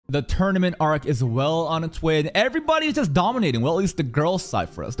The tournament arc is well on its way, and everybody is just dominating. Well, at least the girls' side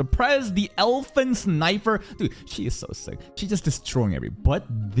for us. The Prez, the Elfin Sniper. Dude, she is so sick. She's just destroying everybody. But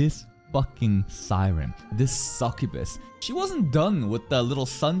this fucking Siren, this succubus, she wasn't done with the little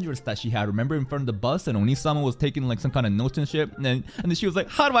sundress that she had. Remember in front of the bus, and Oni-sama was taking like some kind of notes and shit. And then she was like,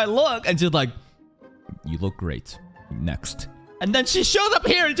 how do I look? And she's like, you look great. Next. And then she shows up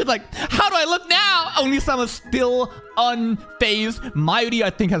here and she's like, how do I look now? Oni-sama's still unfazed. Mayuri,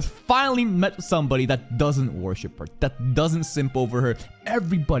 I think, has finally met somebody that doesn't worship her, that doesn't simp over her.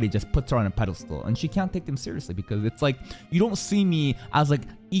 Everybody just puts her on a pedestal, and she can't take them seriously because it's like, you don't see me as like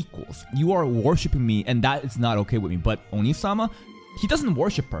equals. You are worshiping me, and that is not okay with me. But Oni-sama, he doesn't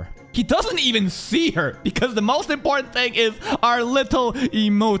worship her. He doesn't even see her because the most important thing is our little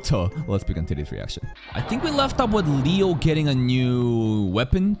Imoto. Let's begin today's reaction. I think we left up with Leo getting a new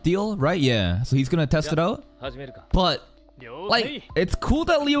weapon deal, right? Yeah, so he's gonna test it out. But like, it's cool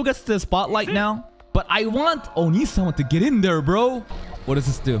that Leo gets the spotlight now, but I want Oni-sama to get in there, bro. What does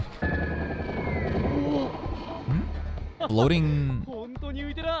this do? Floating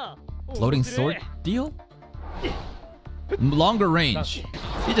sword deal? Longer range.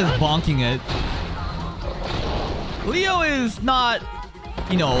 He's just bonking it. Leo is not,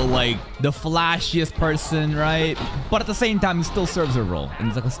 you know, like the flashiest person, right? But at the same time, he still serves a role. And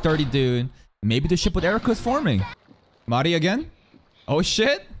he's like a sturdy dude. Maybe the ship with Erica is forming. Mari again? Oh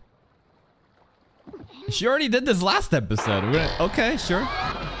shit. She already did this last episode. Okay, sure.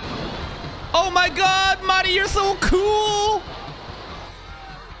 Oh my god, Mari, you're so cool!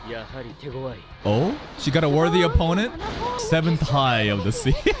 Oh, she got a worthy opponent? 7th high of the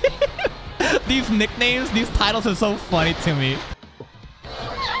sea. These nicknames, these titles are so funny to me.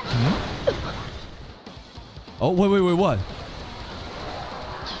 Oh, wait, what?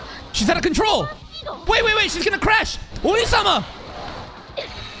 She's out of control! Wait, she's gonna crash! Oni-sama!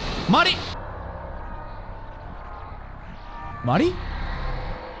 Mari!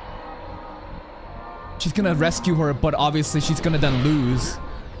 She's gonna rescue her, but obviously she's gonna then lose.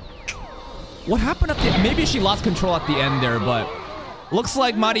 What happened at the... Maybe she lost control at the end there, but... Looks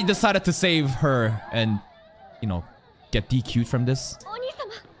like Mari decided to save her and, you know, get DQ'd from this.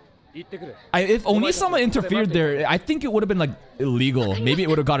 If Oni-sama interfered there, I think it would have been, like, illegal. Maybe it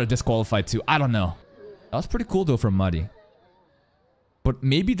would have got her disqualified too. I don't know. That was pretty cool, though, from Mari. But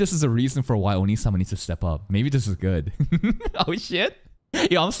maybe this is a reason for why Oni-sama needs to step up. Maybe this is good. Oh, shit.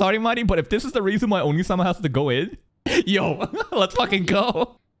 Yo, I'm sorry, Mari, but if this is the reason why Oni-sama has to go in... Yo, let's fucking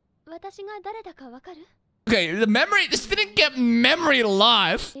go. Okay, the memory... This didn't get memory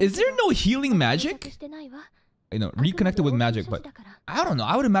lost. Is there no healing magic? You know, reconnected with magic, but... I don't know.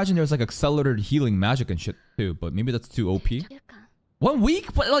 I would imagine there's like accelerated healing magic and shit too, but maybe that's too OP. 1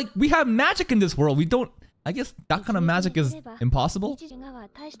 week? But like, we have magic in this world. We don't... I guess that kind of magic is impossible.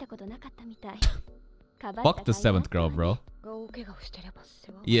 Fuck the 7th girl, bro.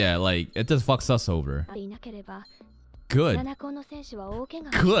 Yeah, like, it just fucks us over. Good.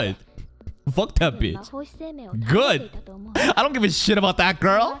 Good. Fuck that bitch. Good. I don't give a shit about that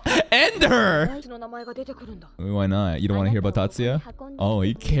girl. End her. Why not? You don't want to hear about Tatsuya? Oh,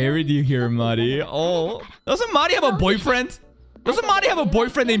 he carried you here, Mari. Oh. Doesn't Mari have a boyfriend? Doesn't Mari have a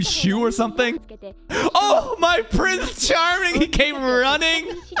boyfriend named Shu or something? Oh, my Prince Charming. He came running.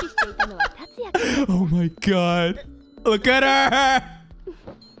 Oh my god. Look at her.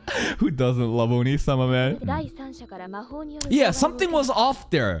 Who doesn't love Oni-sama, man? Yeah, something was off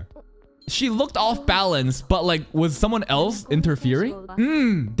there. She looked off balance, but like, was someone else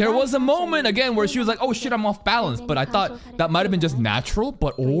interfering? There was a moment again where she was like, oh shit, I'm off balance. But I thought that might have been just natural,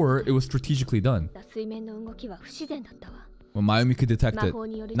 or it was strategically done. Well, Mayumi could detect it,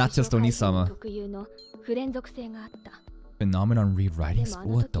 not just Oni-sama. Phenomenon rewriting?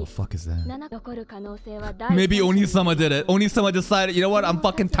 What the fuck is that? Maybe Oni-sama did it. Oni-sama decided, you know what? I'm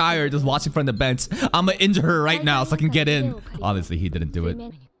fucking tired just watching from the bench. I'm gonna injure her right now so I can get in. Obviously, he didn't do it.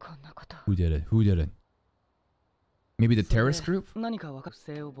 Who did it? Who did it? Maybe the terrorist group?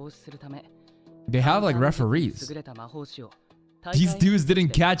 They have like referees. These dudes didn't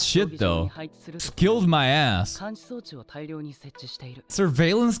catch shit though. Skilled my ass.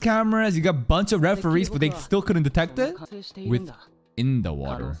 Surveillance cameras, you got a bunch of referees, but they still couldn't detect it? In the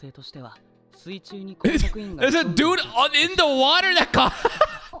water. There's a dude in the water that caught...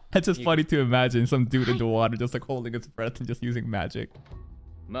 It's just funny to imagine some dude in the water just like holding his breath and just using magic.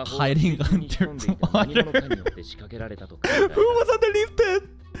 Hiding under water. Who was underneath it?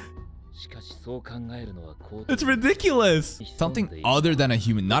 It's ridiculous. Something other than a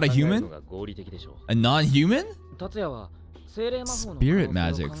human. Not a human? A non-human? Spirit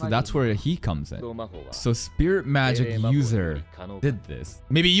magic, so that's where he comes in. So spirit magic user did this.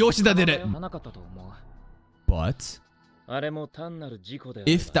 Maybe Yoshida did it. But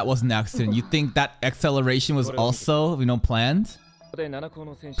if that was an accident, you think that acceleration was also, planned?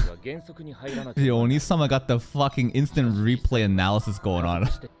 Oni-sama got the fucking instant replay analysis going on.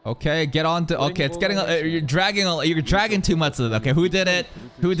 Okay, get on to. Okay, it's getting. You're dragging too much of it. Okay, who did it?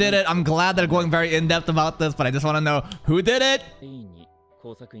 Who did it? I'm glad they're going very in depth about this, but I just want to know who did it.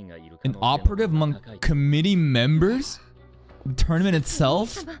 An operative among committee members? The tournament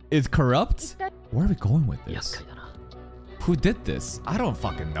itself is corrupt? Where are we going with this? Who did this? I don't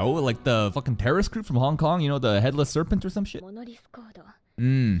fucking know. Like the fucking terrorist group from Hong Kong, the headless serpent or some shit?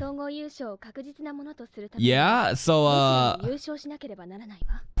 Yeah, so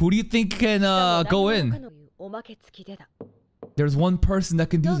who do you think can go in? There's one person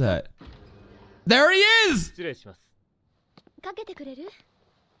that can do that. There he is!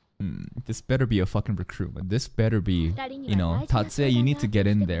 This better be a fucking recruitment. This better be, Tatsuya, you need to get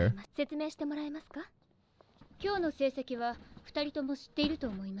in there.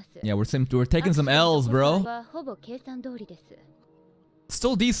 Yeah, we're taking some L's, bro.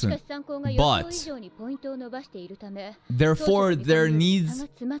 Still decent, but therefore there needs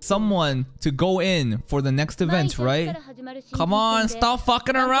someone to go in for the next event, right? Come on, stop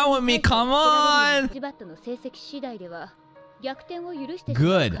fucking around with me, come on!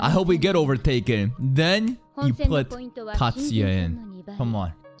 Good, I hope we get overtaken. Then you put Tatsuya in. Come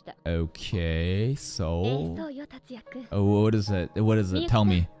on. Okay, so... Oh, what is it? What is it? Tell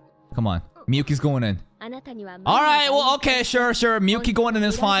me. Come on. Miyuki's going in. Alright, well, okay, sure. Miyuki going in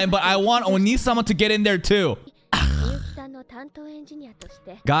is fine, but I want Oni-sama to get in there too.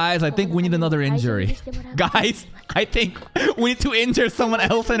 Guys, I think we need another injury. Guys, I think we need to injure someone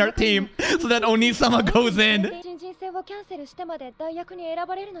else in our team so that Oni-sama goes in.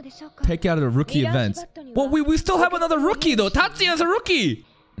 Take out of the rookie event. Well, we still have another rookie though. Tatsuya's a rookie.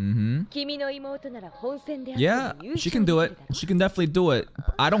 Yeah, she can do it. She can definitely do it.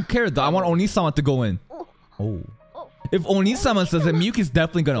 I don't care though. I want Oni-sama to go in. Oh. If Oni-sama says it, Miyuki's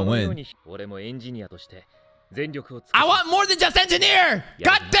definitely gonna win. I want more than just engineer!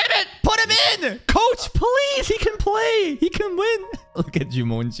 God damn it! Put him in! Coach, please! He can play! He can win! Look at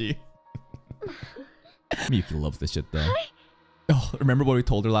Jumonji. Miyuki loves this shit though. Oh, remember what we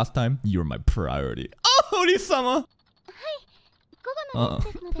told her last time? You're my priority. Oh, Oni-sama!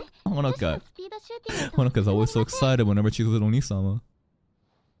 Honoka's always so excited whenever she's with Oni-sama.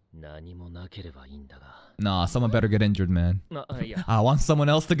 Nah, someone better get injured, man. I want someone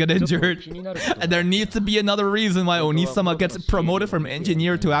else to get injured. And there needs to be another reason why Oni-sama gets promoted from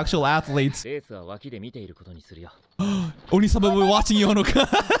engineer to actual athletes. Oni-sama will be watching you, Honoka.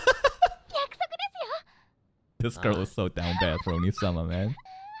 This girl is so down bad for Oni-sama, man.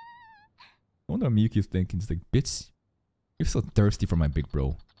 I wonder what Miyuki's thinking. She's like, bitch, you're so thirsty for my big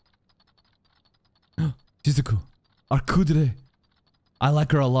bro. Shizuku, our kudere. I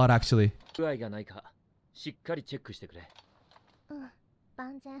like her a lot, actually.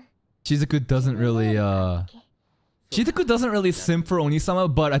 Shizuku doesn't really, Shizuku doesn't really simp for Oni-sama,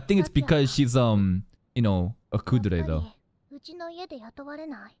 but I think it's because she's, a kudere, though.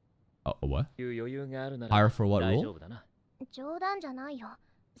 What? Hire for what role?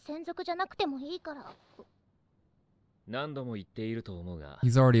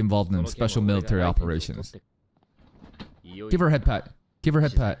 He's already involved in special military operations. Give her a head pat. Give her a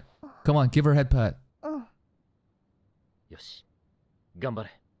head pat. Come on, give her a head pat.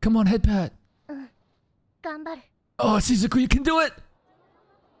 Come on, head pat. Oh, Shizuku, you can do it!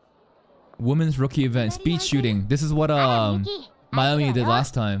 Women's rookie event, speed shooting. This is what Miami did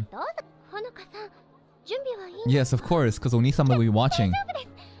last time. Yes, of course, because Oni-sama will be watching.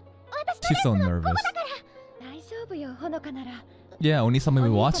 She's so nervous. Yeah, Oni-sama will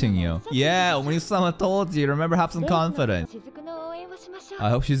be watching you. Yeah, Oni-sama told you. Remember, have some confidence. I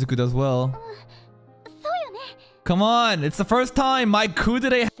hope Shizuku does well. Come on, it's the first time my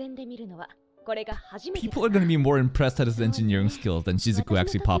kudere. People are gonna be more impressed at his engineering skills than Shizuku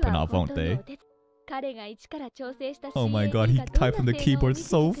actually popping off, won't they? Oh my god, he typed on the keyboard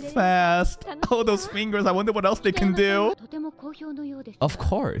so fast. Oh, those fingers, I wonder what else they can do. Of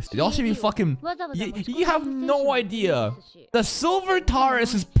course. Y'all should be fucking... You have no idea. The Silver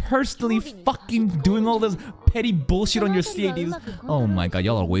Taurus is personally fucking doing all this petty bullshit on your CADs. Oh my god,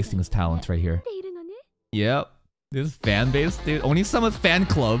 y'all are wasting his talents right here. Yep. This fan base, dude. Oni-sama's fan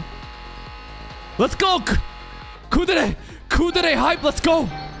club. Let's go! Kudere! Kudere hype, let's go!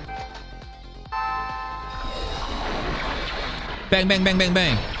 Bang, bang, bang, bang,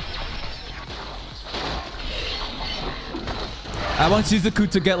 bang. I want Shizuku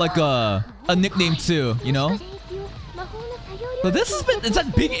to get like a nickname too, you know? But this has been, it's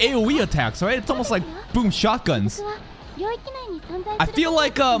like big AoE attacks, right? It's almost like boom shotguns. I feel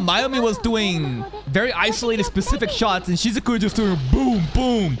like Mayumi was doing very isolated specific shots and Shizuku just doing boom,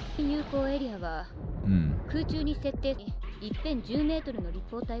 boom.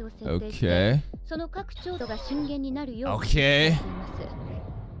 Okay. Okay.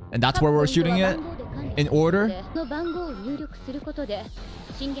 And that's where we're shooting it? In order?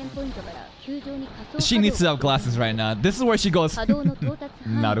 She needs to have glasses right now. This is where she goes.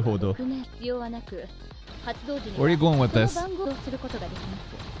 Naruhodo. Where are you going with this?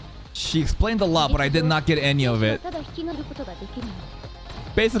 She explained a lot, but I did not get any of it.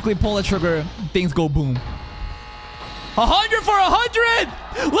 Basically, pull the trigger, things go boom. 100 for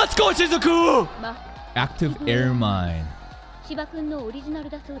 100! Let's go, Shizuku! Active air mine.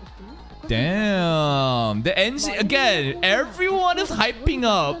 Damn. The engine again. Everyone is hyping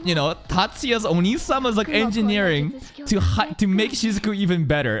up. You know, Tatsuya's Onisama's like engineering to make Shizuku even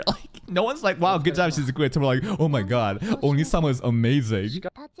better. Like no one's like, wow, good job, Shizuku. It's more like, oh my god, Onisama is amazing.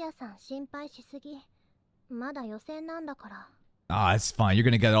 Ah, it's fine. You're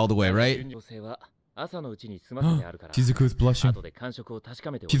gonna get it all the way, right? Shizuku is blushing.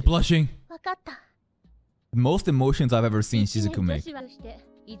 She's blushing. Most emotions I've ever seen Shizuku make.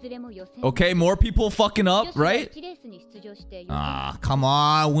 Okay, more people fucking up, right? Ah, come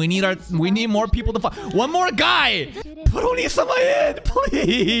on. We need more people to fuck. One more guy! Put Onisama in,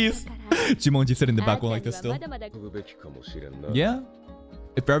 please! Jimonji sit in the back going like this still. Yeah?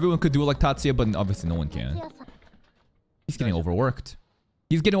 If everyone could do it like Tatsuya, but obviously no one can. He's getting overworked.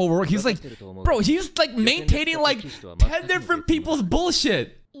 He's getting overworked. He's like, bro, he's like maintaining like 10 different people's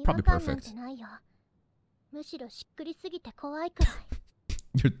bullshit. Probably perfect.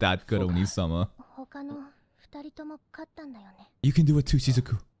 You're that good, Onisama. You can do it too,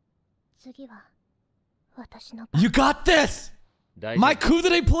 Shizuku. You got this! My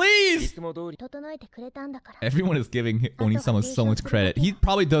kudere, please! Everyone is giving Onisama so much credit. He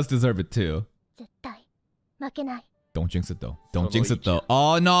probably does deserve it too. Don't jinx it though. Don't jinx it though.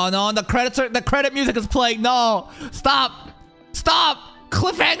 Oh no, no, the credit music is playing. No! Stop! Stop!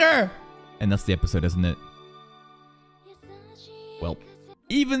 Cliffhanger! And that's the episode, isn't it? Well,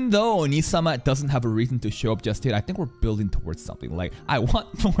 even though Onisama doesn't have a reason to show up just yet, I think we're building towards something. Like, I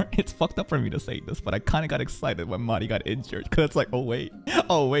want more. It's fucked up for me to say this, but I kind of got excited when Mari got injured. Because it's like, oh wait,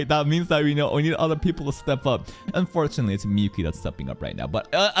 that means that we need other people to step up. Unfortunately, it's Miyuki that's stepping up right now. But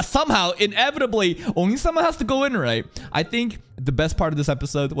somehow, inevitably, Onisama has to go in, right? I think the best part of this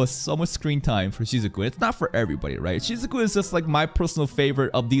episode was so much screen time for Shizuku. It's not for everybody, right? Shizuku is just like my personal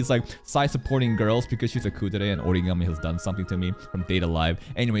favorite of these like side supporting girls because she's a kudere and Origami has done something to me from Data Live.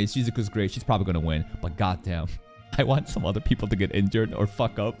 Anyways, Shizuku's great. She's probably gonna win. But goddamn, I want some other people to get injured or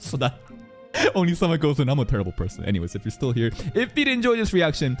fuck up so that Onisama goes in. I'm a terrible person. Anyways, if you're still here, if you did enjoy this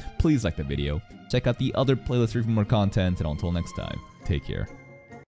reaction, please like the video. Check out the other playlist for more content. And until next time, take care.